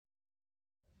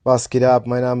Was geht ab?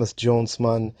 Mein Name ist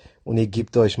Jonesman und ihr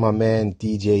gebt euch my man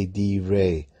DJ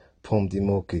D-Ray. Pumpt die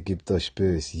Mucke, gebt euch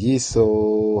bös.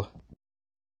 Yeso.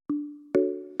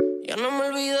 Ya no me he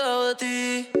olvidado de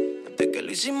ti, desde que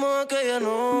lo hicimos aquella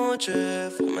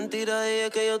noche. Fue mentira, dije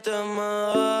que yo te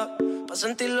amaba, pa'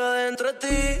 sentirlo adentro de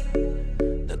ti.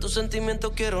 De tus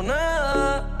sentimientos quiero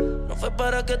nada, no fue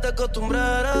para que te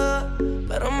acostumbraras,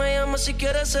 pero me llamas si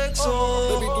quieres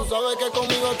sexo. Baby, tú sabes que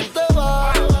conmigo tú te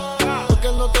vas, porque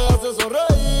él no te hace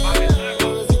sonreír.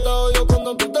 Bebecita odio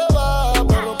cuando tú te vas,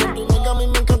 pero con tu nega a mí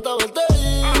me encanta verte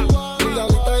ir. Y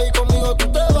ahorita ahí conmigo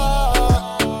tú te vas,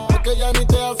 porque ya ni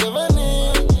te hace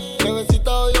venir.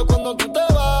 Bebecita odio cuando tú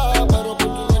te vas, pero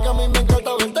con tu nega a mí me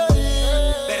encanta verte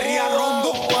ir. Perría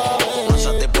Rondo. Con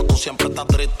ese tipo tú siempre estás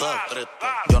triste.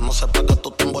 Yo no sé para qué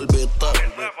tú te envolviste.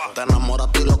 Te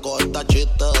enamoraste y loco esta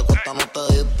chiste. De cuesta no te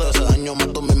diste. Ese daño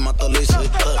más tú misma te lo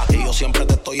hiciste. Y yo siempre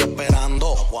te estoy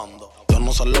esperando. Yo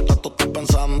no sé lo que tú estás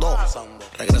pensando.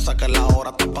 Regresa que la hora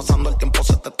está pasando. El tiempo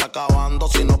se te está acabando.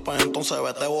 Si no, pues entonces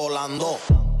vete volando.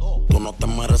 Tú no te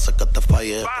mereces que te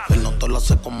falle. Él no te lo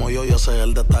hace como yo y ese es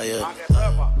el detalle.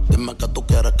 Dime que tú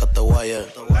quieres que te guaye.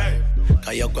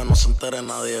 Callao que no se entere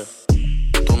nadie.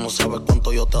 Tú no sabes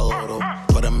cuánto yo te adoro.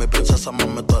 Tú eres mi princesa,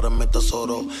 mami, tú eres mi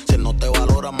tesoro. Si no te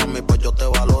valora, mami, pues yo te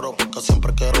valoro. Porque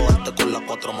siempre quiero darte con las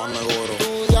 4 manos de oro.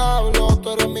 Tu diablo,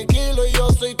 tú eres mi kilo y yo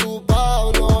soy tu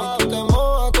Pablo. Tú te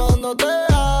mojas cuando te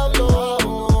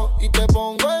hablo y te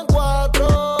pongo en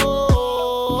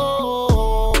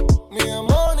 4. Mi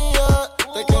demonia,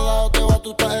 te queda o te va,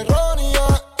 tú estás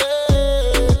errónea.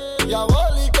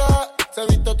 Diabólica, se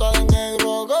viste toda de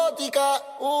negro, gótica.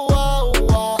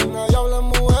 Nadie habla en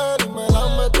mujer y me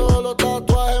lame todos los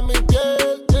tatuajes en mi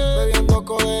piel. Bebiendo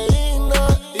codeína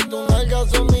y tus nalgas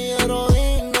son mi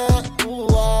heroína.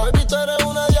 Baby, tú eres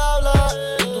una diabla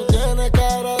y tú tienes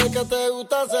cara de que te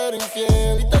gusta ser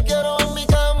infiel. Y te quiero en mi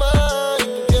cama y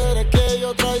tú quieres que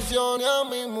yo traicione a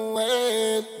mi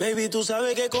mujer. Baby, tú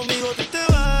sabes que conmigo tú te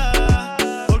vas,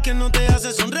 porque no te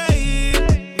hace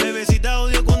sonreír. Bebecita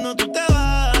odio cuando tú te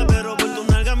vas, pero por tu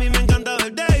nalga a mí me encanta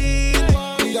verte ir.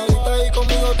 Y ahorita ahí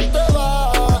conmigo tú te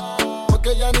vas,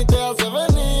 porque ya ni te hace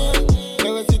venir.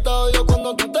 Bebecita odio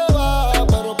cuando tú te vas,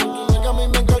 pero por tu nalga a mí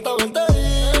me encanta verte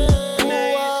ir.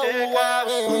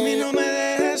 Mami, no me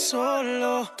dejes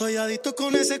solo, estoy adicto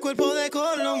con ese cuerpo de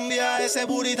Colombia, ese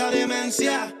burrito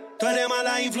demencia. Tú eres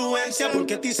mala influencia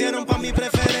porque te hicieron pa' mi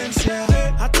preferencia.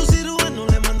 A tu cirujano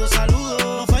le mando saludos.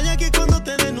 No falla que cuando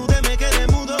te desnude me quedé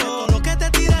mudo. De todo lo que te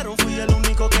tiraron fui el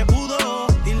único que pudo.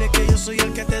 Dile que yo soy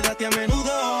el que te date a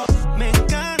menudo. Me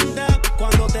encanta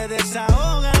cuando te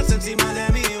desahogas encima de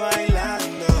mí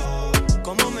bailando.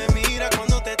 Cómo me mira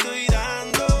cuando te estoy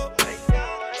dando.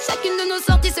 Chacune de nos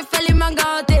sorties se fait les mains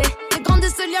gâtées. Les grands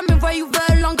liens, mes voyous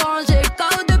veulent engranger.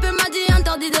 KO2P m'a dit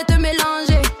interdit de te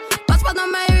mélanger. Passe pas dans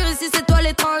ma rue ici c'est toi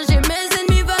l'étranger. Mes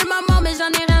ennemis veulent ma mort mais j'en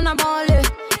ai rien à branler.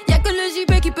 Y'a que le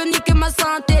JP qui peut niquer ma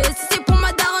santé. Si c'est pour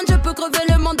ma daronne je peux crever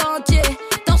le monde entier.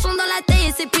 Torchons dans la taille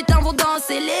et ces putains vont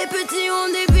danser. Les petits ont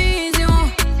des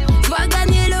visions. Dois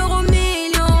gagner l'euro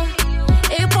million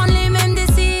et prendre les mêmes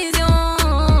décisions.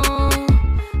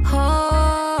 Oh,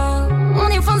 on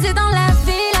est foncé dans la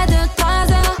ville à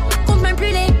 2-3 heures. Compte même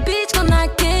plus les bitches qu'on a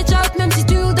ketchup. Même si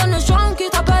tu nous donnes le choix on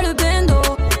quittera pas le bendo.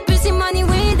 Pussy money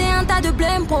weed et un tas de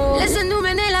blême pro. Laisse-nous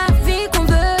mener la vie qu'on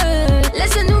veut.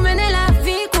 Laisse-nous mener la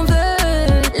vie qu'on veut.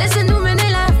 Laisse-nous mener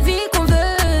la vie qu'on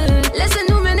veut.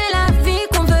 Laisse-nous mener la vie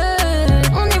qu'on veut.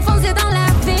 On est foncé dans la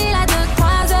ville à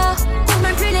 2-3 heures. Compte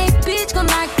même plus les bitches qu'on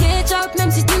a ketchup.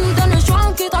 Même si tu nous donnes le choix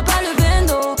on quittera pas le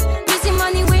bendo. Pussy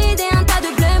money weed et un tas de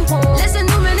blême pro.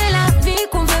 Laisse-nous mener la vie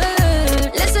qu'on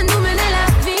veut. Laisse-nous mener la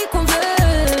vie qu'on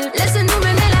veut. Laisse-nous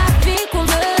mener la vie qu'on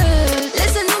veut.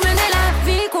 Laisse-nous mener la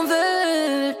vie qu'on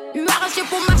veut. M'arracher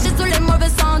pour marcher sur les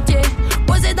mauvais sentiers.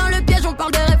 Posé dans le piège, on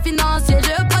parle de rêves financiers.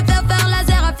 Je préfère faire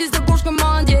laser à fils de bourge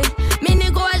commandier. Mes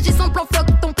négros agissent en plan floc,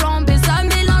 ton plan B. Ça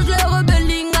mélange le rebel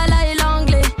lingala et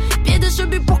l'anglais. Pied de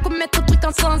cheveux pour commettre un truc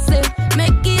insensé. Mais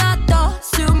qui attend,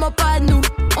 sûrement pas nous.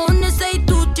 On essaye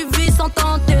tout, tu vis sans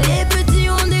tenter. Les petits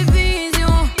ont des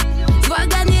visions. Dois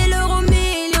gagner l'euro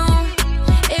million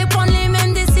et prendre les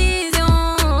mêmes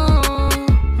décisions.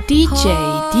 DJ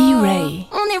D-Ray.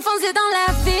 On est foncé dans la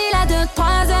ville à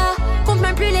 2-3 heures. Compte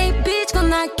même plus les bitches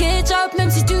qu'on a ketchup.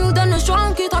 Même si tu nous donnes le choix,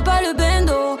 on quittera pas le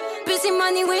bendo. Pussy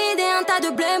money weed et un tas de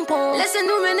blême pro.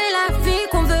 Laisse-nous mener la vie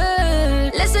qu'on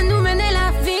veut. Laisse-nous mener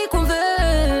la vie qu'on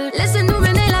veut. Laisse-nous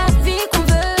mener la vie qu'on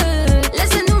veut.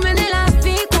 Laisse-nous mener la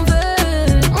vie qu'on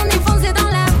veut. On est foncé dans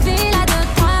la ville à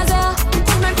 2-3 heures.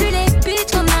 Compte même plus les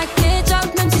bitches qu'on a ketchup.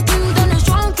 Même si tu nous donnes le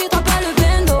choix, on quittera pas le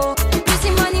bendo.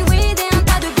 Pussy money weed et un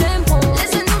tas de blême pro.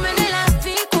 Laisse-nous mener la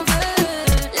vie qu'on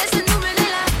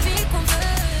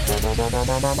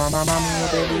Mami, yo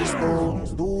te he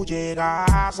visto. Tú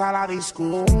llegas a la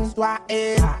disco junto a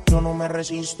él. Yo no me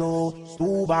resisto.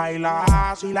 Tú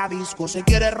bailas y la disco se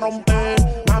quiere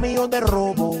romper. Mami, yo te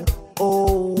robo.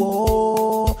 Oh,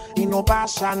 oh, y no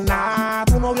pasa nada.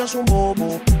 Tu novio es un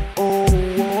bobo. Oh,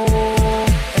 oh,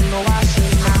 él no va a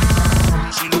hacer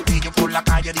nada. Si lo pillo por la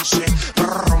calle dice.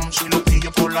 Si lo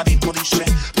pillo por la disco dice.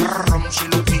 Si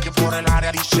lo pillo por el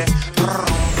área dice.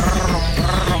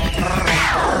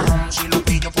 Si lo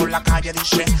pillo por la calle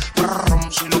dice.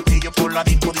 Si lo pillo por la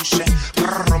disco dice.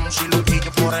 Si lo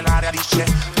pillo por el área dice.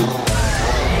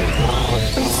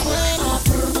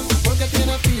 Porque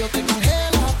tiene frío te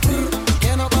congela.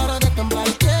 Que no para de temblar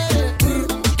y quiere.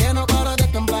 Que no para de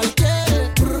temblar y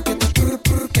quiere.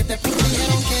 Que te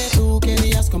dijeron que tú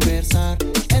querías conversar.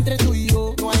 Entre tú y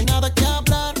yo no hay nada que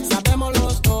hablar. Sabemos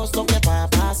los dos lo que va a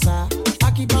pasar.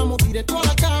 Aquí vamos directo a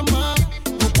la cama.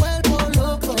 Tu cuerpo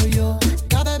loco yo.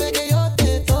 Cada vez que yo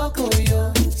te toco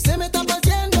yo. Se me está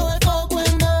partiendo el coco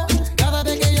en dos. Cada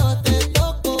vez que yo te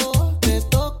toco.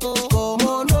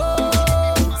 ¿Cómo no?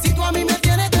 Si tú a mí me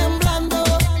tienes temblando.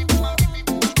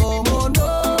 ¿Cómo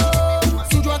no?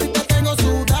 Si yo a ti te tengo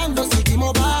sudando.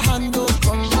 Seguimos bajando.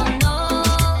 ¿Cómo no?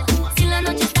 Si la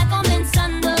noche está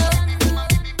comenzando.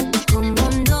 ¿Cómo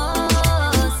no?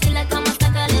 Si la cama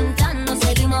está calentando.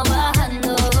 Seguimos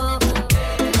bajando.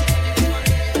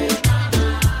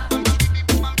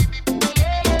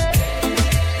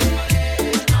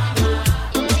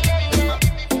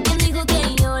 ¿Quién dijo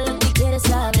que yo lo que quiero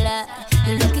es hablar?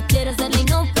 Y lo que quiero es darle y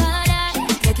no parar.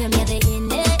 Creo que me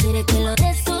adivine, quiere que lo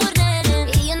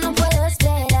desordene. Y yo no puedo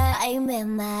esperar. Ay, me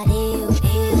mareo,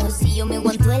 si yo me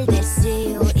aguanto el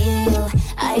deseo,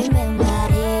 ay, me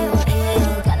mareo,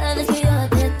 cada vez que yo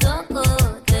te toco.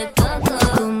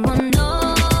 ¿Cómo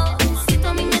no? Si tú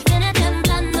a mí me tienes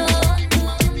temblando.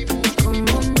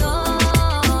 ¿Cómo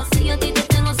no? Si yo a ti te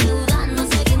tengo sudando,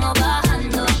 seguimos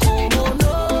bajando. ¿Cómo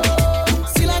no?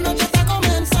 Si la noche está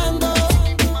comenzando.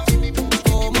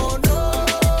 ¿Cómo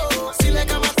no? Si la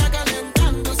cama está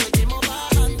calentando, seguimos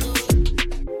bajando.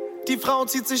 Die Frau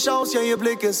zieht sich aus, ja, ihr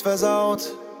Blick ist versaut.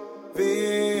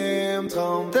 Wie im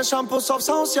Traum. Der Shampoo ist aufs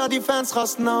Haus, ja, die Fans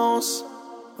rasten aus.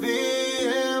 Wie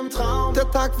im Traum.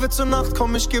 Der Tag wird zur Nacht,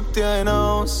 komm, ich geb dir einen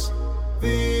aus.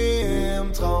 Wie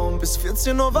im Traum. Bis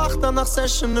 14 Uhr wach, danach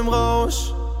Session im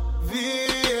Rausch. Wie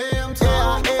im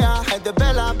Traum. Hey, der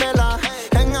Bella.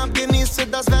 Häng ab, genieße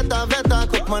das Wetter.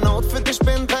 Guck mein Outfit, ich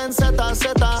bin Trendsetter.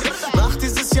 Mach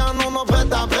dieses Jahr nur noch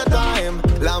Bretter. Im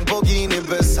Lamborghini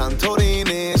bis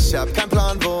Santorini. Ich hab keinen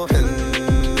Plan, wohin.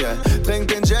 Yeah. Trink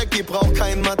den Jackie, brauch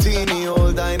kein Martini.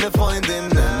 Hol deine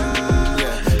Freundinnen.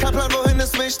 Yeah. Kein Plan, wohin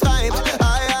es mich treibt.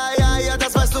 Ja,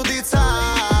 das weißt du die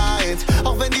Zeit.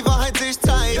 Auch wenn die Wahrheit sich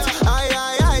zeigt.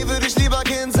 Würde ich lieber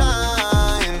Kind sein.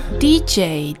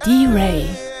 DJ D-Ray.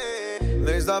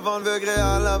 Nichts davon wirkt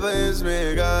real, aber ist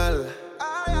mir egal.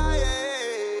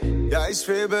 Ja, ich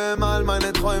schwebe im All,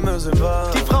 meine Träume sind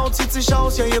wahr. Die Frau zieht sich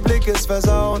aus, ja, ihr Blick ist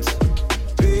versaut.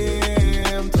 Wie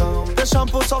im Traum. Der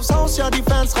Shampoo ist aufs Haus, ja, die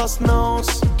Fans rasten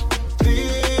aus. Wie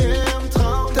im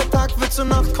Traum. Der Tag wird zur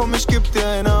Nacht, komm, ich geb dir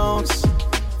einen aus.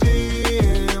 Wie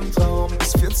im Traum.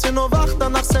 Bis 14 Uhr wach,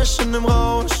 danach Session im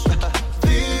Rausch.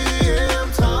 Wie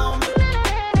im Traum.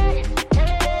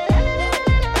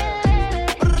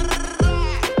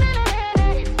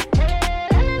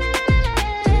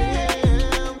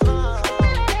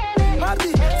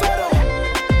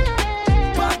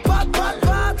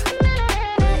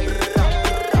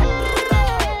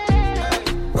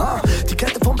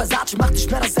 Ich mach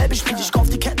nicht mehr dasselbe Spiel. Ich kauf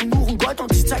die Ketten nur in Gold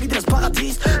und ich zeige dir das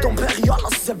Paradies. Dom Perignon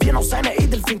aus servieren aus einer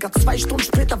Edelfinker. 2 Stunden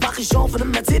später wach ich auf in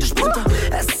einem Mercedes-Sprinter.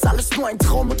 Es ist alles nur ein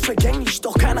Traum und vergänglich.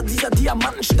 Doch keiner dieser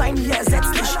Diamantensteine hier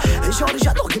ersetzt dich. Ich hau dich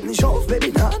an, doch gib nicht auf,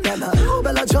 Baby, na. Oh,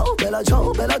 Bella Joe.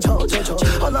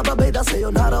 Hola, Baby, das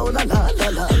Leonardo, la.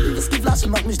 Whiskyflasche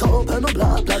macht mich taupen und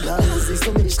bla. Siehst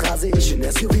du mich, rase ich in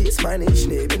SUVs, meine ich,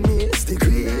 neben mir ist die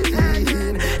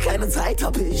Queen. Keine Zeit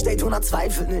hab ich, Daytona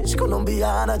zweifel nicht.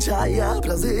 Colombianer, Jaya,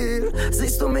 Brasil.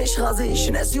 Siehst du mich, rase ich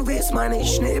in SUVs, meine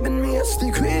ich, neben mir ist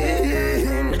die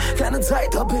Queen. Keine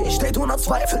Zeit hab ich, Daytona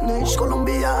zweifel nicht.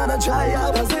 Colombianer,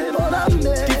 Jaya, Brasil oder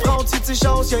mehr. Die Frau zieht sich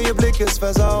aus, ja, ihr Blick ist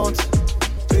versaut.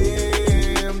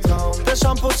 Wie im Traum. Der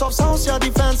Shampoo ist aufs Haus, ja,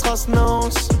 die Fans rasten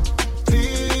aus.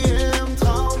 Wie im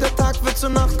Traum. Der Tag wird zur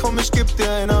Nacht, komm, ich geb dir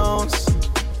einen aus.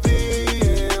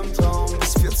 Wie im Traum.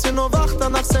 Bis 14 Uhr wach,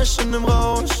 danach Session im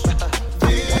Rausch.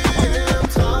 Wie im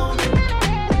Traum.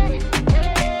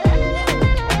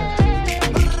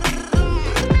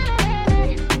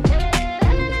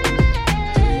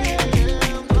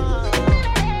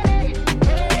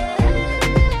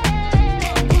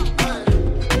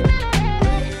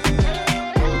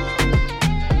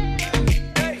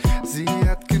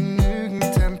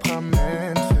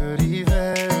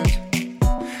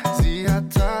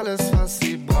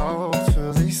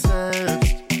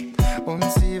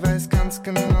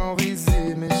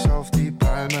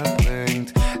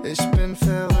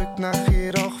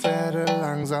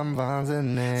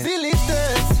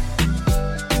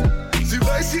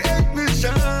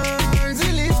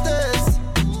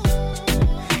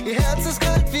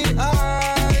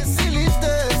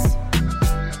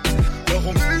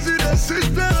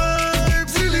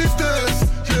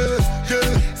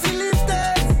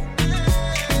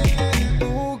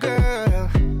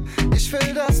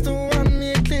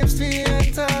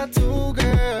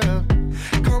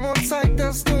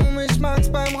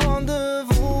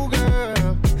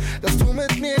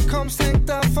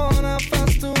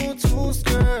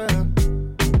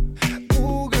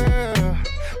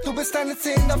 bist eine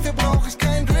 10, dafür brauch ich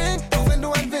kein Drink. Doch wenn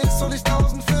du ein willst, hol ich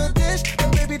 1000 für dich. Denn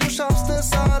Baby, du schaffst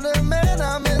es, alle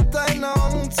Männer mit deinen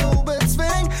Augen zu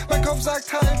bezwingen. Mein Kopf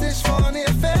sagt, halt dich von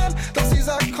ihr fern. Doch sie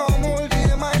sagt, komm, hol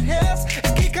dir mein Herz.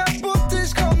 Ich geh kaputt,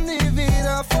 ich komm nie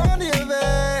wieder von dir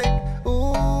weg.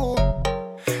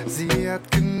 Sie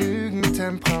hat genügend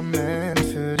Temperament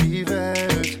für die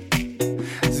Welt.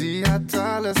 Sie hat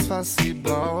alles, was sie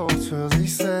braucht für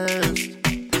sich selbst.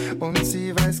 Und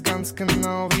sie weiß ganz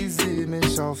genau, wie sie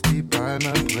mich auf die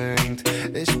Palme bringt.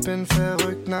 Ich bin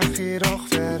verrückt nach ihr, doch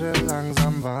werde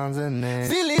langsam wahnsinnig.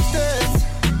 Sie liebt es.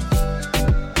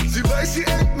 Sie weiß, sie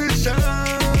engt mich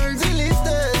ein. Sie liebt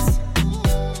es.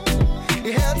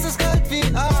 Ihr Herz ist kalt wie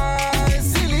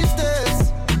Eis. Sie liebt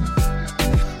es.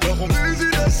 Warum will sie,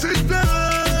 dass ich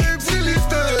bleib? Sie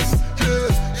liebt es.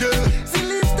 Yeah, yeah. Sie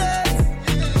liebt es.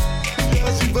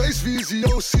 Ja, sie weiß, wie sie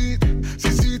aussieht.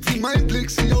 Sie sieht, wie mein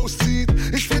Blick sie auszieht.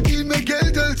 Ich verdiene mehr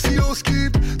Geld, als sie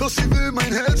ausgibt. Doch sie will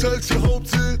mein Herz als ihr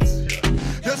Hauptsitz.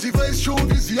 Ja, sie weiß schon,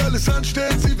 wie sie alles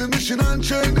anstellt. Sie will mich in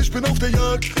Handschellen, ich bin auf der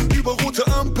Jagd. Über rote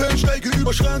Ampeln, steige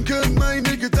über Schranken.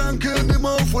 Meine Gedanken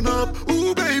immer auf und ab.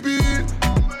 Baby,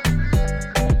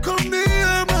 komm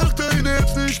näher, mach dein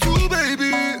Herz nicht zu,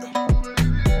 Baby.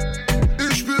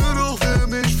 Ich spür doch, wer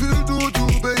mich fühlt, nur du,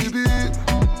 Baby.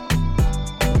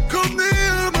 Komm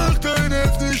näher, mach dein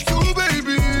Herz nicht zu,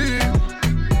 Baby.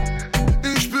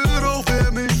 Ich spür doch,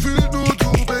 wer mich fühlt, nur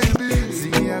du, Baby.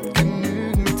 Sie hat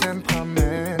genügend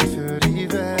Temperament für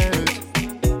die Welt.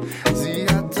 Sie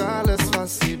hat alles,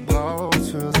 was sie braucht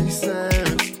für sich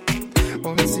selbst.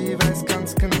 Und sie weiß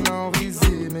ganz genau, wie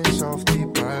sie mich auf die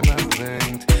Palme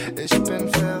bringt. Ich bin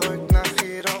verrückt nach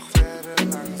ihr, doch werde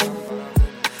langsam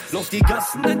wahnsinnig. Lauf die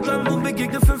Gassen entlang und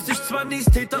begegne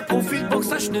 50-20s. Täter-Profil,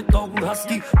 Boxerschnitt, Augen,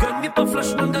 Husky. Gönn mir paar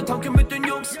Flaschen an der Tanke mit den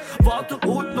Jungs. Warte,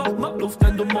 hol noch mal Luft,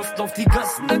 wenn du musst. Lauf die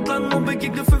Gassen entlang und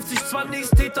begegne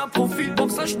 50-20s. Täter-Profil,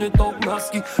 Boxerschnitt, Augen,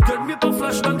 Husky. Gönn mir paar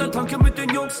Flaschen an der Tanke mit den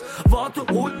Jungs. Warte,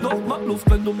 hol noch mal Luft,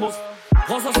 wenn du musst.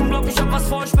 Raus aus dem Block, ich hab was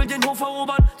vor, ich will den Hof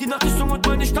erobern. Die Nacht ist jung und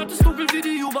meine Stadt ist dunkel wie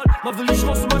die U-Bahn. Mal will ich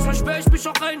raus und manchmal sperr ich mich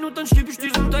auch rein. Und dann schrieb ich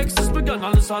diesen Text, es begann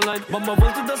alles allein. Mama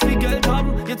wollte, dass wir Geld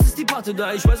haben, jetzt ist die Party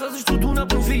da. Ich weiß, was ich zu tun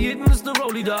hab, nur für jeden ist ne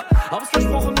Rolli da. Hab's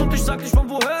versprochen und ich sag nicht, von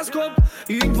woher es kommt.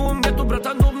 Irgendwo im Ghetto,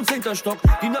 Brattern, oben 10. Stock.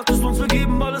 Die Nacht ist uns, wir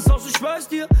geben alles aus, ich weiß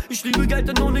dir. Ich liebe Geld,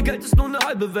 denn ohne Geld ist nur ne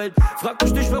halbe Welt. Frag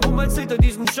mich nicht, warum erzählt er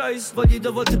diesen Scheiß. Weil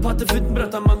jeder wollte Pate finden,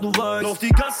 Brattern, Mann, du weißt. Lauf die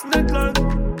Gassen entlang,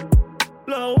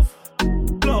 lauf.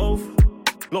 Lauf,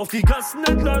 lauf die Gassen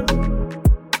entlang.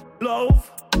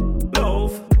 Lauf,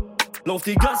 lauf, lauf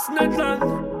die Gassen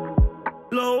entlang.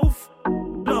 Lauf,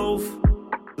 lauf,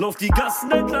 lauf die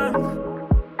Gassen entlang.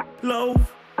 Lauf,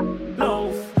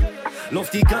 lauf, lauf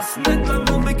die Gassen entlang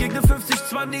und begegne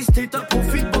 50-20s.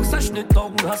 Täter-Profil, Boxerschnitt,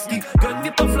 Augen, Husky. Gönn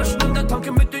mir paar Flaschen an der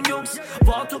Tanke mit den Jungs.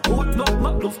 Warte, hol noch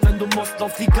mal Luft, wenn du musst.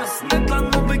 Lauf die Gassen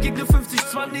entlang und begegne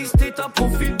 50-20s.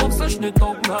 Täter-Profil, Boxerschnitt,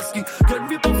 Augen, Husky. Gönn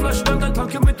mir paar Flaschen an der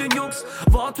Tanke mit den Jungs.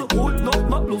 Warte, hol noch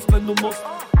mal Luft, wenn du musst.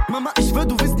 Mama, ich will,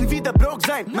 du wirst nie wieder broke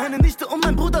sein. Meine Nichte und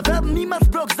mein Bruder werden niemals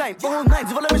broke sein. Oh nein,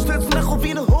 sie wollen mich stürzen nach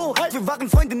Rowene Hoheit. Wir waren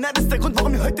Freunde, das ist der Grund,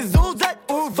 warum ihr heute so seid.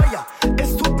 Oh weia,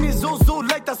 es tut mir so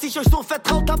leid, dass ich euch so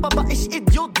vertraut hab, aber ich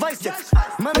Idiot weiß jetzt.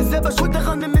 Man ist selber schuld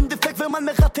daran im Endeffekt, wenn man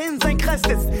eine Ratte in sein Kreis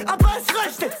lässt. Aber es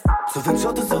reicht jetzt. So wenn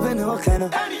schaut es so, wenn auch keiner.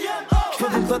 Für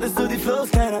den Vater du die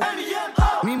Flows keiner.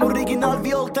 Mimo original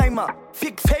wie Oldtimer.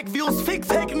 Fick Fake Views, Fick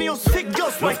Fake News, Fick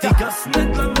Ghostwriter. Lauf die Gassen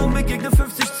entlang und begegne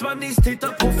 50-20s.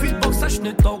 Täter-Profil,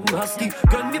 Boxerschnitt, Augen, Husky.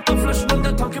 Gönn mir paar Flaschen an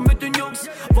der Tanke mit den Jungs.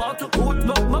 Warte, hol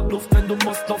noch mal Luft, wenn du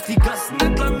musst. Lauf die Gassen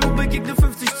entlang und begegne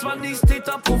 50-20s.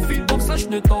 Täter-Profil,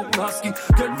 Boxerschnitt, Augen, Husky.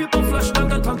 Gönn mir paar Flaschen an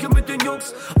der Tanke mit den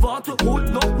Jungs. Warte, hol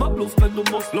noch mal Luft, wenn du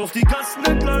musst. Lauf die Gassen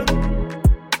entlang.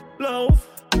 Lauf,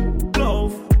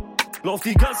 lauf, lauf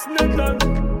die Gassen entlang.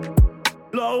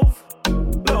 Lauf,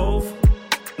 lauf,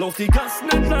 lauf die Gassen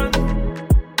entlang.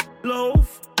 Lauf,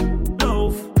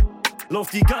 lauf, lauf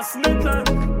die Gassen entlang.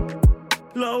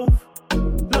 Lauf,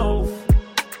 lauf.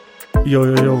 Yo,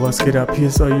 was geht ab? Hier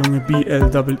ist euer Junge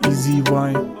BLEEZY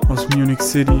aus Munich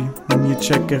City und ihr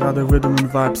checkt gerade Rhythm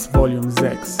 & Vibes Volume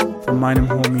 6 von meinem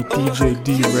Homie DJ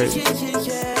D-Ray.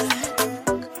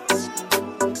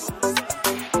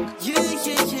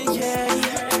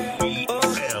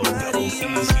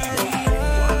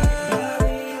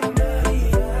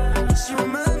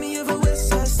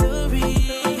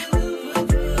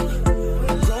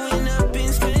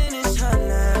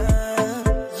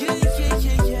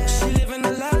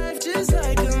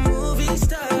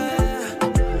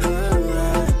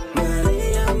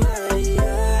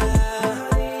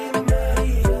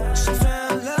 She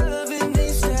found love in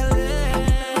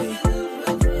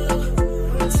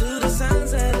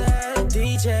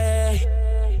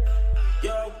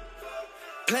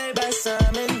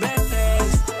some in breakfast.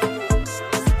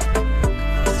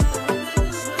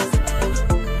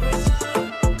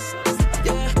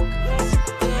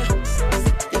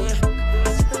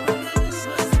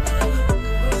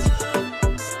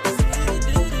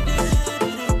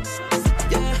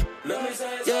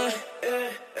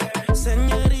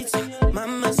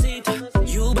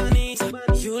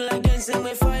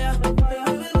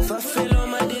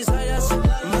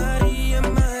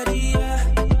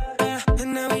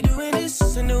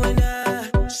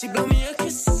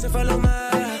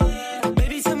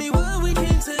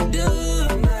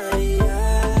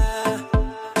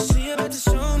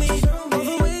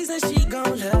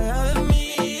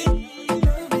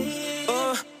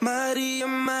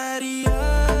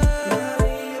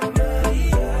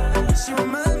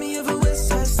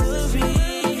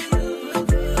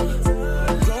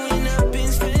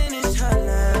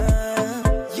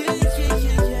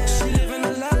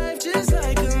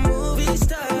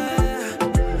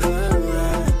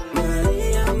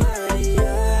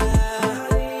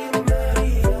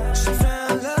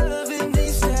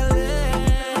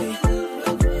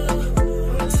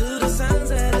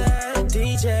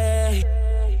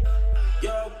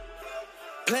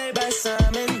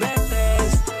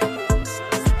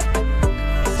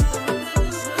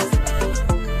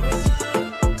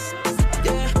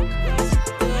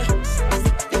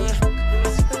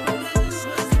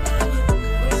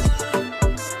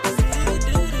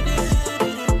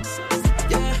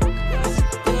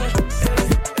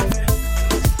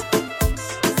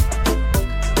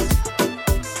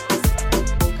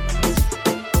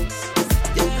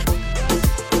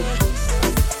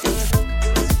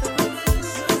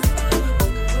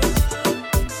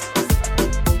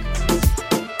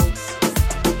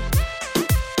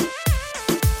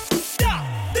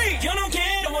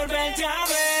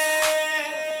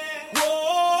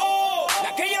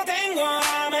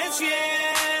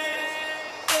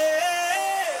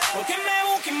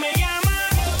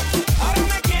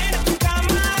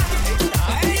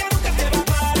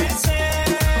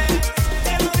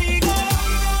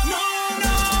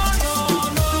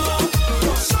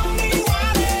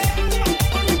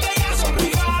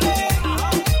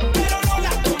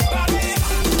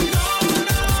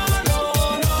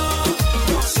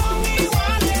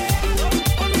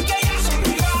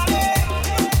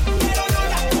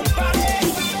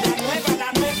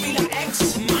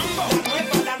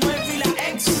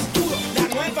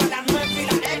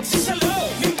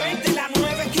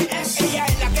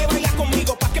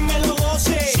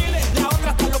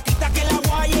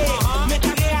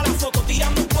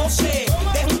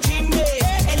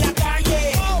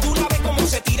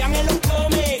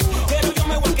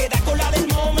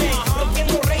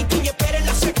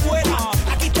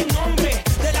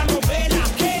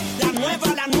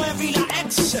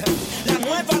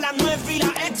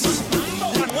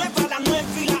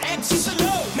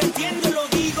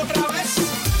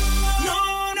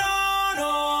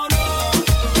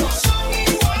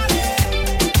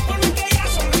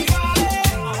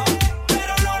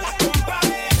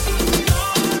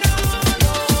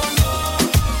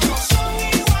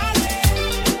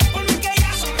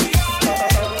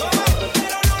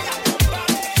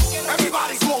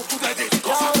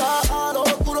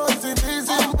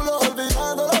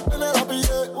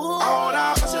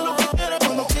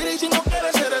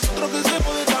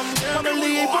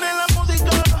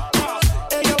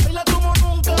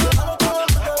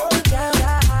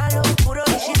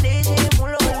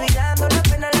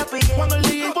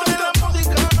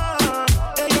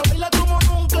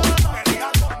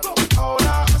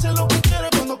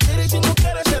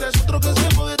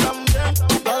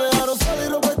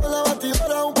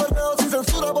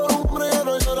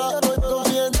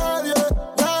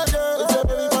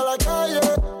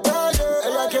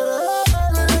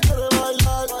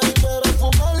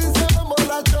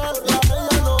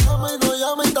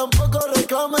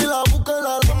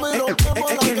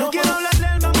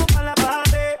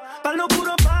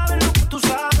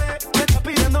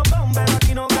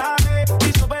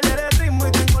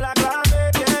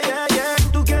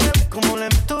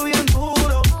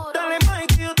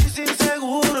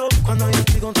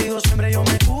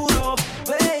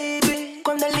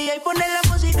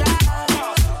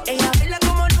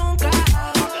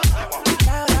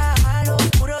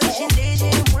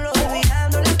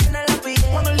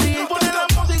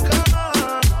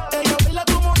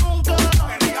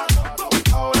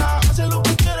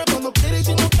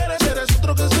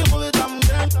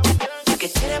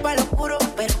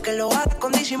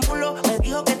 Me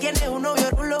dijo que tiene un novio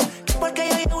rulo, que porque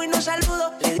yo llego y no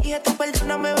saludo. Le dije tú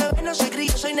perdóname, bebé, no soy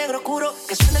gris, soy negro oscuro.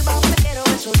 Que suena el bajo pequero,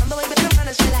 sonando, baby, no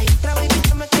amanece la hitra, baby,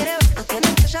 que me quiere ver, no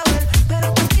tienes que saber.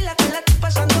 Pero tranquila que la estoy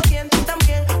pasando bien, tú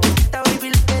también. Esta baby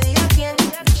le pedí a quién.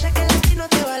 Yo sé que el destino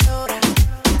te valora,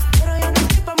 pero yo no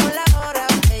estoy pa' molar ahora,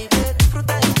 baby.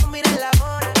 Disfruta de tu mira la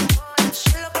hora.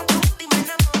 Solo con tu última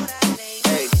enamora, baby.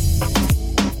 Hey.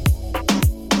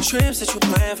 Trips that you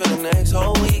plan for the next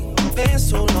whole week. Been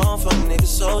so long for niggas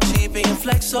so cheap and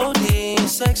flex so D,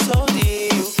 sex so D.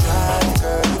 You got it,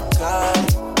 girl, you got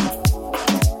it.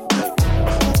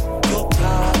 You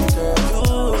got it,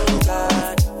 girl, you got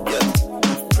it. Yeah.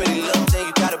 Pretty little thing,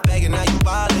 you got a bag and now you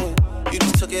ballin'. You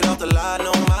just took it off the line,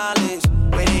 no mileage.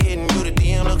 Way they hitting you, the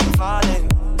DM looking violent.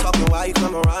 Talking while you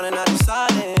come around and now you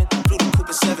silent. Through the coupe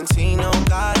at 17, no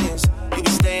guidance. You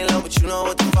be staying low, but you know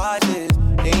what the vibe is.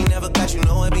 They ain't never got you,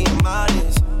 know it being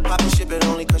modest. Poppin' shit, but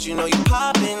only cause you know you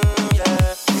poppin',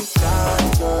 yeah. You got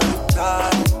it, girl, you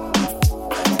got it.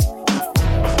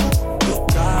 You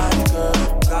got it, girl, you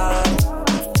got it.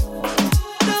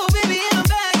 No, baby, in a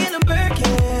bag and I'm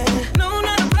Birkin. No,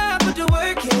 not a vibe, but you're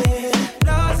working.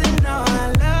 Laws and all, I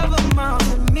love them all.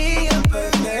 To me, you're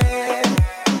perfect.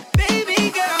 Baby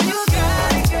girl, you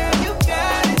got it, girl, you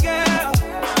got it, girl.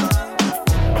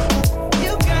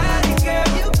 You got it, girl,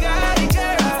 you got it,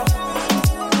 girl.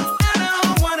 I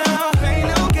don't wanna play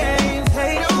no games,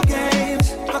 play no games.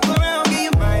 Fuck around, get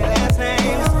you my last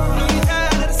name. Know you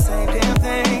tired of the same damn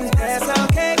thing. That's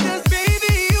okay, cause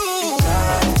baby, you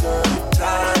got it, girl, you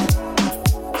got it.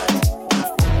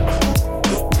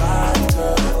 You got it,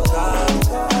 girl, you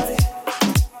got it.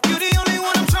 You the only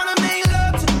one I'm tryna make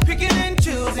love to. Picking and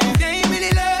choosing, they ain't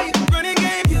really love you. Running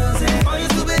game using. All your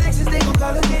stupid exes, they gon'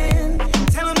 call again.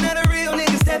 Tell them that a real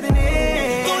nigga stepping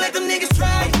in. Don't let them niggas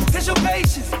try it, test your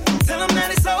patience. Tell them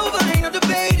that it's over, ain't no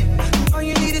debating. All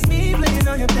you need is me playing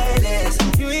on your playlist.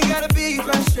 You ain't gotta be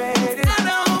frustrated. I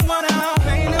don't wanna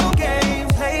play no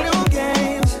games, play no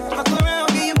games. Fuck around,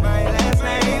 get you my last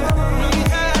name. Know you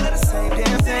tired of the same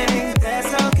damn thing.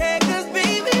 That's okay, cause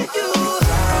baby, you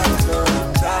got it, girl,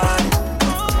 you got it.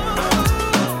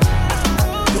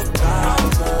 You got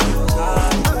it, girl, you got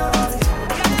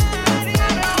it.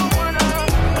 I don't wanna.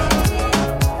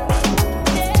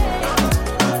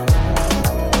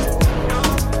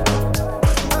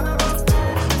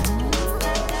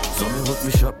 Sonne holt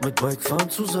mich ab mit Bikefahren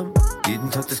zusammen. Jeden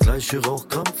Tag das gleiche Rauch,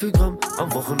 Gramm für Gramm.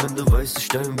 Am Wochenende weiß ich,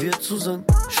 stellen wir zusammen.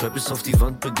 Schreib es auf die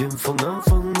Wand, Beginn von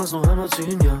Anfang, was noch einmal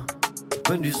 10 Jahre.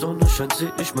 Wenn die Sonne scheint, seh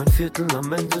ich mein Viertel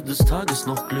am Ende des Tages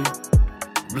noch glühen.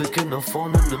 Blicke nach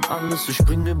vorne, nimm alles, ich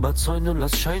spring über Zäune,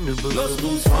 lass Scheine berühren. Lasst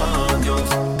uns fahren, Jungs,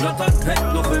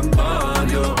 Blattert noch im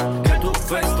Radio. Ghetto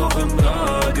Fest noch im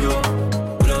Radio.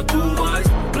 Blatt, du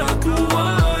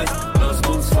weißt, lasst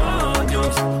uns fahren,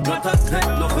 Jungs,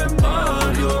 Blattert noch im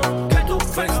Radio. Ghetto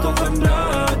Fest noch im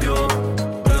Radio.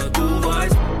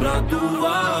 Blatt, du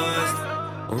weißt.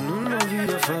 Und immer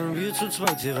wieder fallen wir zu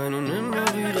zweit hier rein. Und immer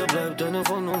wieder bleibt einer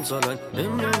von uns allein.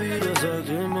 Immer wieder sagt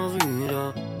immer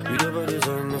wieder. Wieder bei dir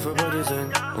sein, dafür bei dir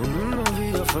sein. Und immer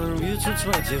wieder fallen wir zu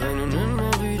zweit hier rein. Und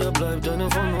immer wieder bleibt einer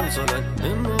von uns allein.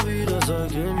 Immer wieder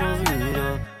sagt immer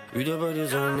wieder. Wieder bei dir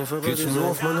sein, dafür bei dir sein. 14 Uhr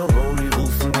auf meiner Rolli,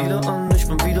 rufen wieder an. Ich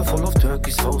bin wieder voll auf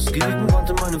Turkeys Faust. Gegen Wand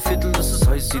in meinem Viertel, das ist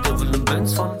heiß. Jeder will in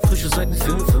Benz fahren. Frische Seiten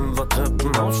für 5er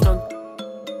Treppenausstand.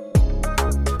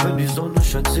 Wenn die Sonne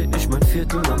scheint, seh ich mein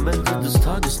Viertel am Ende des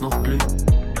Tages noch glühen.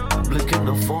 Blicke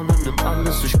nach vorne, nimm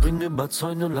alles, ich spring über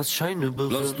Zäune, lass Scheine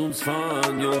berühren. Lasst uns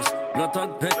fahren, Jungs,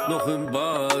 Blattert noch im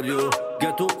Radio.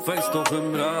 Ghetto Fest noch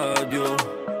im Radio.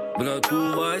 Brat, du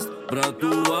weißt,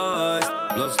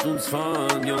 lasst uns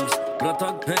fahren, Jungs,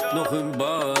 Blattert noch im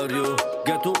Radio.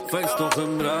 Ghetto Fest noch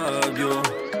im Radio.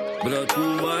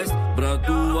 Brat,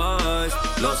 du weißt,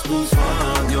 lasst uns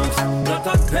fahren, Jungs,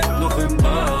 Blattert noch im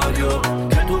Radio.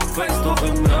 Ghetto Fest noch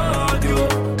im Radio.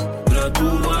 Brat, du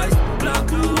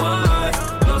weißt,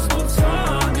 lasst uns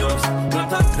fahren, Jungs,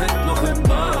 Blattert noch im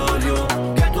Radio.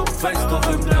 Ghetto Fest noch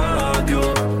im Radio.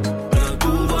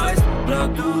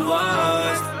 Brat, du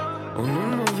weißt. Und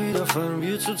immer wieder fallen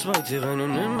wir zu zweit hier rein.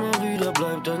 Und immer wieder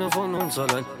bleibt einer von uns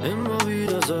allein. Immer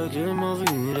wieder sagt immer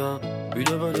wieder.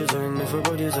 Wieder bei dir sein, dafür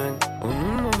bei dir sein. Und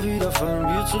immer wieder fallen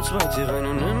wir zu zweit hier rein.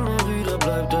 Und immer wieder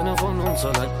bleibt einer von uns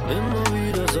allein. Immer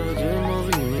wieder sagt immer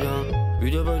wieder.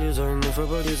 Wieder bei dir sein, dafür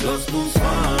bei dir sein. Lasst uns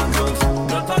fahren, Jungs,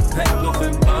 Blattert noch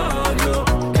im Radio.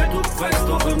 Ghetto Fest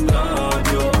noch im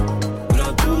Radio.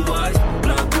 Blatt, du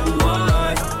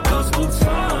weißt, lasst uns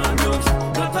fahren, Jungs,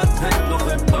 Blattert noch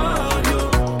im Radio.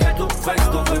 Ghetto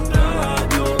Fest noch im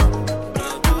Radio.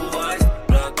 Blatt, du weißt.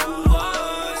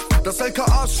 Das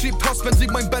LKA schiebt Hass, wenn sie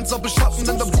mein Benzer beschatten.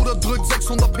 Denn der Bruder drückt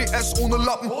 600 PS ohne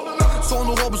Lappen.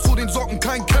 Sonora bis zu den Socken,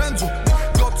 kein Kenzo.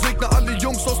 Gott segne alle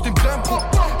Jungs aus dem Tempo.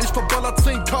 Ich verballer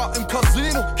 10k im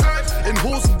Casino. In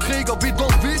Hosenträger wie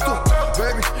Don Vito.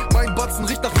 Baby, mein Batzen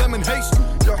riecht nach Lemon Haze.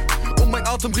 Ja, und mein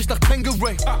Atem riecht nach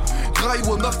Tangeray. 3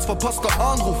 Uhr nachts verpasster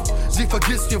Anruf. Sie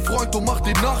vergisst ihr Freund und macht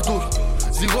die Nacht durch.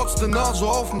 Sie rotzte Nase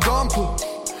auf dem Dampel.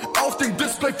 Auf dem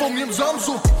Display von mir im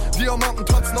Samsung. Diamanten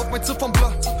tanzen auf mein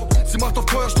Ziffernblatt. Sie macht auf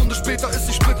teuer, Stunde später ist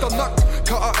sie splitternackt.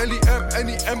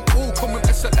 K-A-L-I-M-N-I-M-O. Komm mit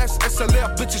SLS, SLR,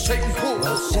 Bitches shaken Po.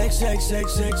 Shake, shake, shake,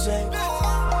 shake, shake.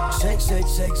 Shake, shake,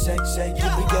 shake, shake, shake.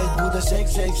 Gib mir Geld, Bruder, shake,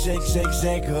 shake, shake, shake,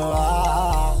 shake.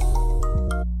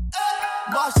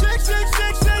 Shake, shake,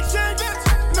 shake, shake, shake.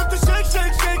 Nimm die shake,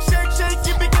 shake, shake, shake, shake.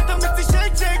 Gib mir Geld, damit sie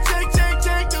shake, shake, shake, shake,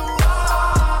 shake.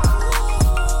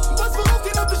 Was worauf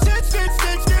die Note shake, shake,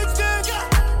 shake, shake, shake.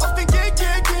 Auf den Gate,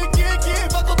 Gate, Gate, Gate,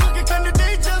 Gate. Warte, drücke keine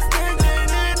Day, just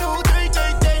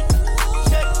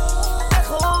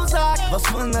was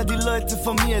wollen da die Leute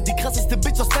von mir? Die krasseste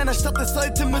Bitch aus deiner Stadt ist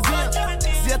heute mit mir.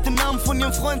 Sie hat den Namen von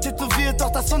ihrem Freund tätowiert,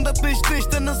 doch das wundert mich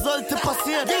nicht, denn es sollte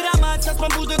passieren. Jedermals, dass mein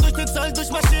Bruder durch den Zoll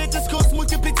durchmarschiert ist, Kurs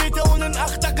multipliziert, der ohne einen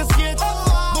Achter riskiert.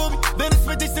 Boom, wenn es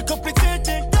für dich so kompliziert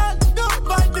ist, dann du,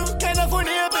 weil du keiner von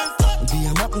ihr bist.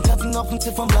 Diamanten kratzen auf dem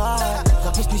Ziffernblatt.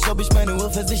 Frag mich nicht, ob ich meine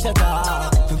Uhr versichert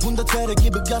hab. 500 Pferde,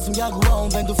 gebe Gas im Jaguar.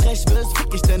 Und wenn du frech bist,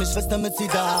 fick ich deine Schwester mit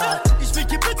Zidat. Ich fick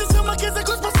die Bitches, Oma, Käse,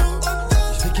 Kuss, was du?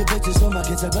 Que bitches on ma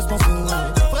quête, was machst du?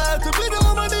 Breite Bilder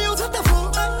um mein Leo, Santa Fu.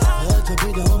 Breite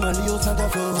Bilder um mein Leo, Santa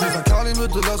Fu. Sie sagt, Kali,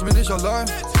 bitte lass mich nicht allein.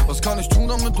 Was kann ich tun,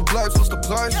 damit du bleibst, was der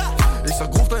Preis? Ich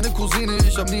sag, ruf deine Cousine,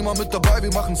 ich hab niemand mit dabei.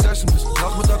 Wir machen Session bis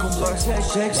Nachmittag um 3. Shake,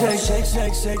 shake, shake, shake,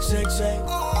 shake, shake, shake, shake.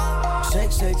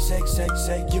 Shake, shake, shake, shake,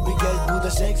 shake. Gib mir Geld,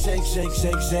 Bruder, shake, shake, shake,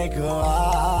 shake, shake.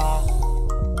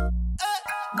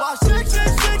 Shake,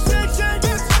 shake, shake, shake, shake.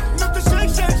 Nimm die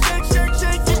shake, shake, shake, shake,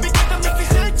 shake. Gib mir Geld, damit sie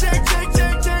shake, shake, shake,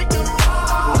 shake.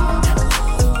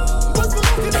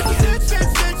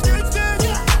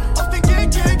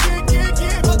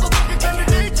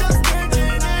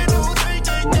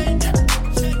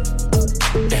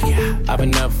 I've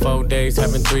been up 4 days,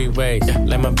 having 3 ways.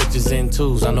 Let my bitches in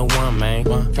twos, I know one, man.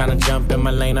 Tryna jump in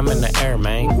my lane, I'm in the air,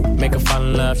 man. Make her fall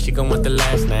in love, she gon' want the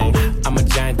last name. I'm a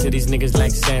giant to these niggas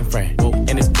like San Fran.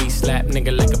 And this beat slap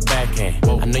nigga like a backhand.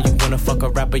 I know you wanna fuck a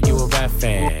rapper, you a rap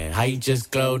fan. How you just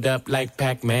glowed up like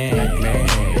Pac-Man?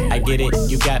 I get it,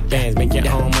 you got bands. Make your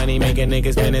own money, make a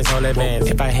nigga spend his whole advance.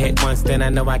 If I hit once, then I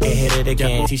know I can hit it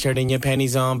again. T-shirt and your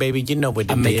panties on, baby, you know what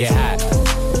it is. I make it hot.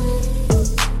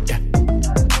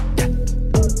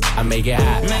 I make it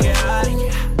hot. Make it hot.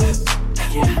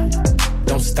 Yeah.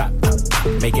 Don't stop.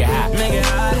 Make it hot. Make it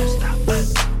hot.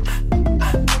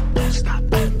 Don't stop.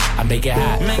 I make it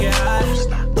hot. Make it hot. Don't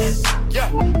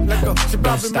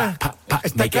stop.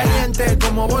 Está caliente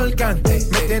como volcán. Me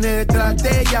tiene detrás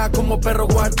de ella como perro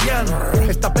guardián.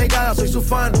 Está pegada, soy su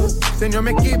fan. Señor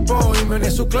mi equipo y me une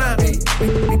su clan. Y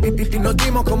nos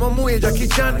dimos como muy Jackie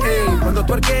Chan. Cuando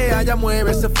tu arquea ya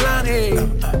mueve ese flan.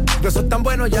 Yo soy tan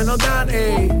bueno ya no dan.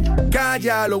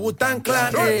 Calla, lo Wu-Tang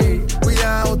Clan.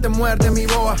 Cuidado, te muerde mi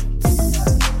boa.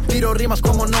 Tiro rimas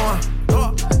como Noah.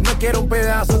 No quiero un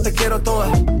pedazo, te quiero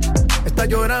toda. Está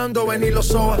llorando, ven y lo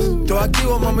sobas. Todo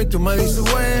activo, mami, tú me dices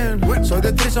buen. Soy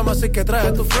de Trisom, así que trae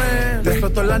a tu friend. Te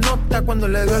explotó la nota cuando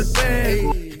le dio el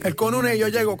pen. Él con una y yo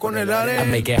llego con el arena. I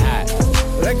make it hot.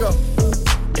 Let's go.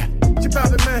 Yeah. Chip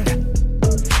out it, man.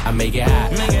 I make it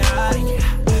hot. Make it hot.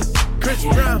 Chris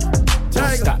Brown.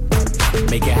 Don't stop.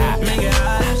 Make it hot. Make it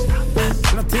hot.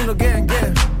 Latino gang,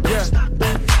 gang. Yeah.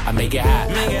 I make it hot.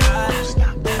 Make it hot.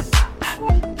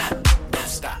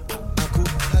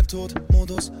 Halbtot,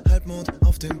 Modus, Halbmond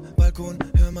auf dem Balkon,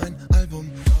 hör mein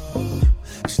Album. Oh,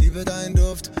 ich liebe deinen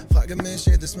Duft, frage mich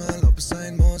jedes Mal, ob es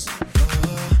sein muss.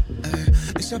 Oh, ey,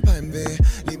 ich hab Heimweh,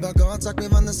 lieber Gott, sag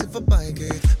mir, wann das hier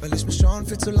vorbeigeht, weil ich mich schon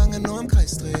viel zu lange nur im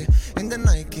Kreis dreh. In den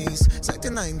Nikes, seit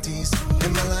den 90s,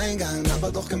 im Alleingang, aber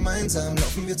doch gemeinsam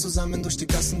laufen wir zusammen durch die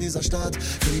Gassen dieser Stadt.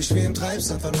 Fühl mich wie im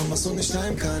Treibsand, weil man was so nicht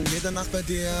heim kann. Jede Nacht bei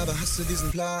dir, aber hast du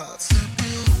diesen Platz?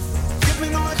 Gib mir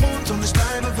nur einen Grund und ich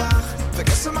bleibe wach.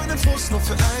 Vergesse meinen Frust nur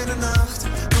für eine Nacht.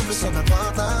 Du bist mein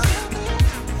Partner,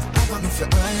 aber nur für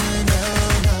eine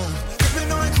Nacht. Gib mir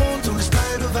nur einen Grund und ich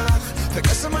bleibe wach.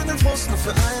 Vergesse meinen Frust nur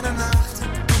für eine Nacht.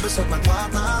 Du bist halt mein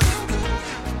Partner,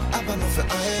 aber nur für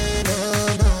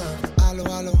eine Nacht. Hallo,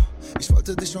 hallo, ich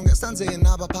wollte dich schon gestern sehen,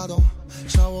 aber pardon.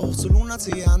 Schaue hoch zu Luna,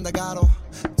 ziehe an der Garo.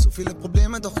 Zu viele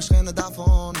Probleme, doch ich renne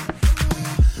davon.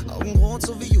 Augenrot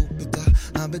so wie Jupiter.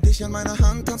 Habe dich an meiner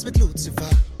Hand, tanz mit Lucifer.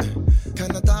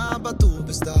 Keiner da, aber du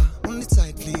bist da. Und die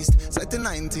Zeit fließt seit den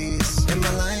 90s. Im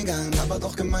Alleingang, aber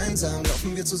doch gemeinsam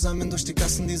laufen wir zusammen durch die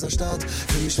Gassen dieser Stadt.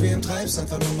 Fühl mich wie im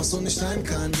Treibsand, weil man was so nicht heim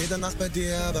kann. Jede Nacht bei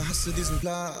dir, aber hast du diesen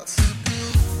Platz?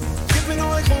 Gib mir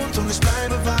nur einen Grund und ich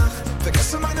bleibe wach.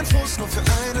 Vergesse meinen Frust nur für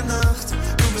eine Nacht.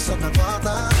 Du bist halt mein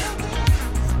Partner,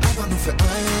 aber nur für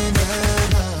eine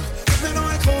Nacht. Gib mir nur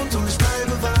einen Grund und ich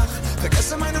bleibe wach.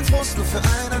 Vergesse meinen Frust nur für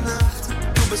eine Nacht.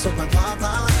 Du bist halt mein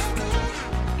Partner,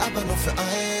 aber nur für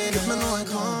eine. Gib mir nur einen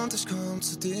Grund, ich komm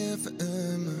zu dir für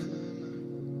immer.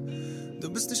 Du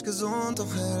bist nicht gesund,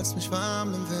 doch hältst mich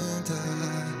warm im Winter.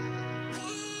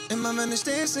 Immer wenn ich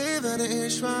dich sehe, werde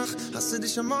ich schwach. Hasse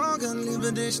dich am Morgen,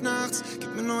 liebe dich nachts.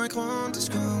 Gib mir nur einen Grund,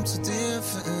 ich komm zu dir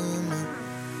für immer.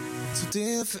 Zu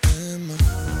dir für immer.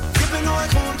 Gib mir nur einen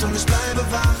Grund und ich bleibe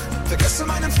wach. Vergesse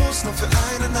meinen Frust nur für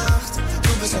eine Nacht.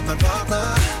 Du bist halt mein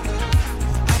Partner,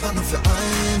 aber nur für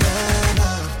eine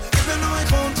Nacht. Gib mir nur einen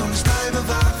Grund und ich bleibe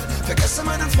wach. Vergesse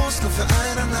meinen Frust nur für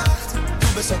eine Nacht. Du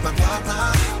bist halt mein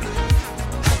Partner,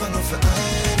 aber nur für eine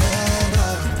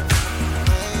Nacht.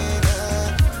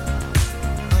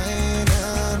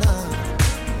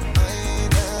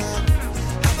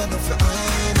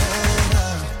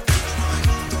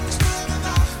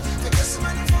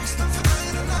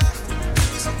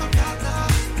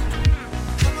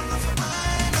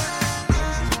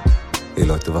 Hey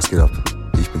Leute, was geht ab?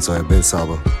 Ich bin's, euer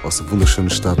Bellsaber aus der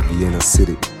wunderschönen Stadt Vienna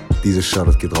City. Dieser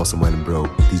Shoutout geht raus an meinen Bro,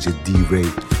 DJ D-Ray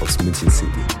aus München City.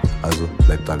 Also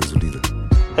bleibt alle solide.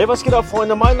 Hey, was geht ab,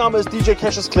 Freunde? Mein Name ist DJ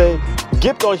Cassius Clay.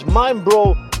 Gebt euch mein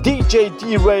Bro DJ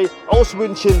D-Ray aus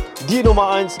München, die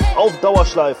Nummer 1 auf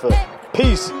Dauerschleife.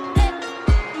 Peace.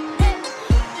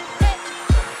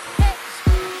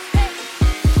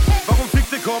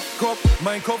 Kopf,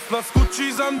 mein Kopf blass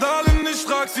Gucci-Sandalen, ich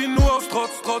trag sie nur aus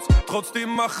Trotz.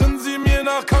 Trotzdem machen sie mir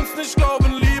nach, kannst nicht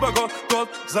glauben, lieber Gott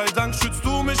sei Dank schützt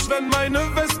du mich, wenn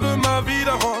meine Wespe mal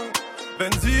wieder rollt.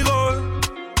 Wenn sie rollt,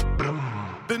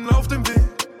 bin auf dem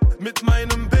Weg, mit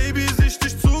meinem Baby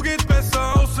sichtig zu, geht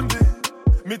besser aus dem Weg.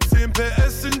 Mit 10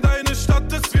 PS in deine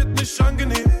Stadt, es wird nicht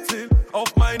angenehm. Zähl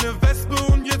auf meine Wespe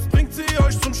und jetzt bringt sie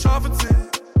euch zum scharfe Zähl.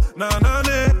 Na,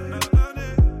 ne.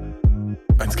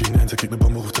 1 gegen 1, er kriegt ne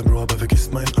Bombe, ruft sein Bro, aber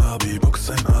vergisst mein Abi. Boxt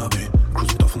sein Abi,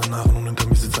 cruise mit offenen Haaren und hinter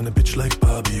mir sitzt eine Bitch like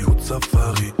Barbie. Hut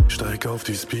Safari, steig auf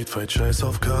die Speedfight, scheiß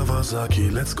auf Kawasaki.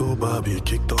 Let's go Barbie,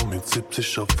 Kickdown mit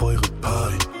 70 auf eure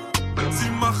Party.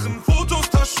 Sie machen Fotos,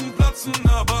 Taschen platzen,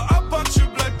 aber Apache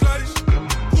bleibt gleich.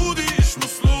 Rudi, ich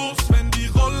muss los, wenn die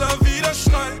Roller wieder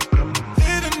schreien.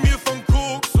 Reden mir von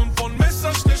Koks und von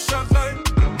Messerstecherei.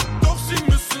 Doch sie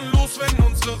müssen los, wenn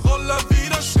unsere Roller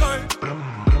wieder schreien.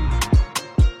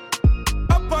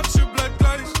 Apache bleibt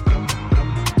gleich.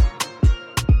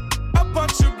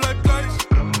 Apache bleibt gleich.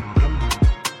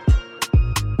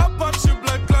 Apache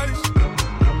bleibt gleich.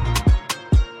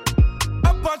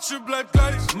 Apache bleibt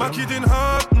gleich. Maki den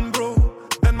harten Bro.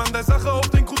 Wenn man der Sache auf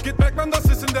den Grund geht, merkt man, das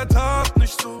ist in der Tat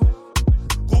nicht so.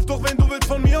 Ruf doch, wenn du willst,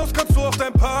 von mir aus kannst du auf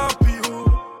dein Papi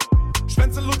holen.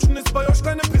 Schwänze lutschen ist bei euch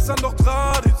kleine Pissern doch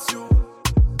Tradition.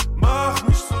 Mach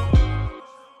nicht so.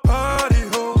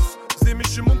 Partyhost. Seh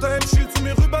mich im Unterhemd, schiel zu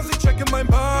mir rüber, sie checke mein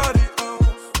Body aus.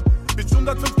 Bitch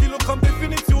 105 Kilogramm,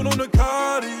 Definition ohne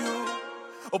Cardio.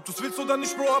 Ob du's willst oder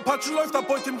nicht, Bro, Apache läuft ab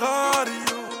heute im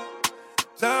Radio.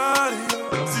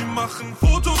 Sie machen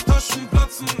Fotos, Taschen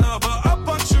platzen, aber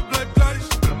Apache bleibt gleich.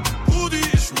 Rudi,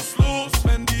 ich muss los,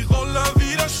 wenn die Roller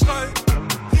wieder schreien.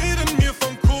 Reden mir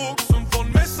von Koks und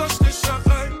von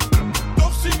Messerstecherei.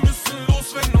 Doch sie müssen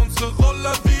los, wenn unsere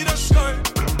Roller wieder schreien.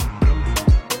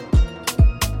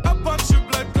 Apache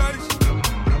bleibt gleich.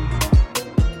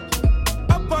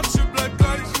 Apache bleibt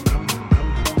gleich.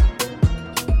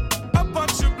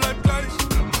 Apache bleibt gleich.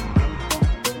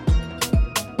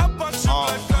 Apache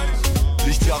bleibt gleich.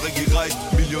 Lichtjahre gereicht,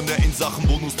 Millionär in Sachen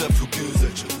Bonus der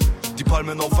Fluggesellschaft. Die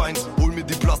Palmen auf 1, hol mir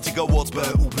die Plastik-Awards bei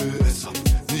UBS.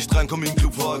 Nicht reinkommen im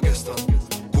Club war gestern.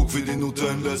 Guck wie die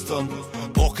Noten lästern.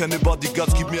 Brauch keine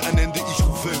Bodyguards, gib mir ein Ende, ich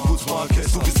rufe kurz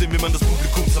Marquez. Du gesehen, wie man das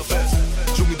Publikum zerfetzt.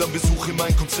 Dschungel, dann besuche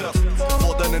mein Konzert.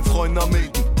 Vor deinen Freunden am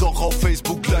Melden, doch auf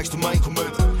Facebook gleichst du mein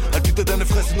Comment. Halt bitte deine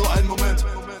Fresse nur einen Moment.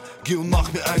 Geh und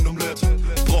mach mir ein Omelette.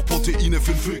 Brauch Proteine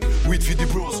für den Fick, Weed für die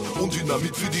Bros und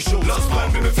Dynamit für die Show. Lass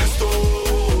bleiben, wir festo.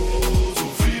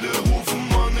 So viele rufen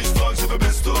an, ich frag sie, wer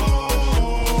bist du?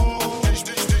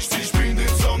 Ich spiel den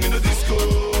Song in der Disco.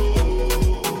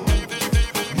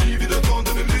 Nie wieder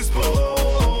konnte den Lisbon.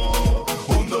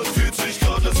 140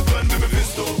 Grad, lass bleiben, wir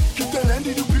festo. Gib dein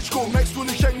Handy, du Bitchko. Merkst du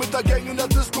nicht, häng mit der Gang in der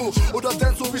Disco. Oder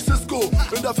dance so wie Cisco.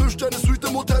 In der 5-Sterne-Suite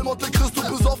im Hotel Monte Cristo.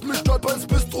 Besoffen mich, stolper ins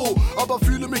Bistro. Aber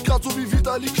fühle mich grad so wie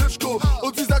Vitali Klitschko.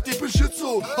 Und sie sagt, ich bin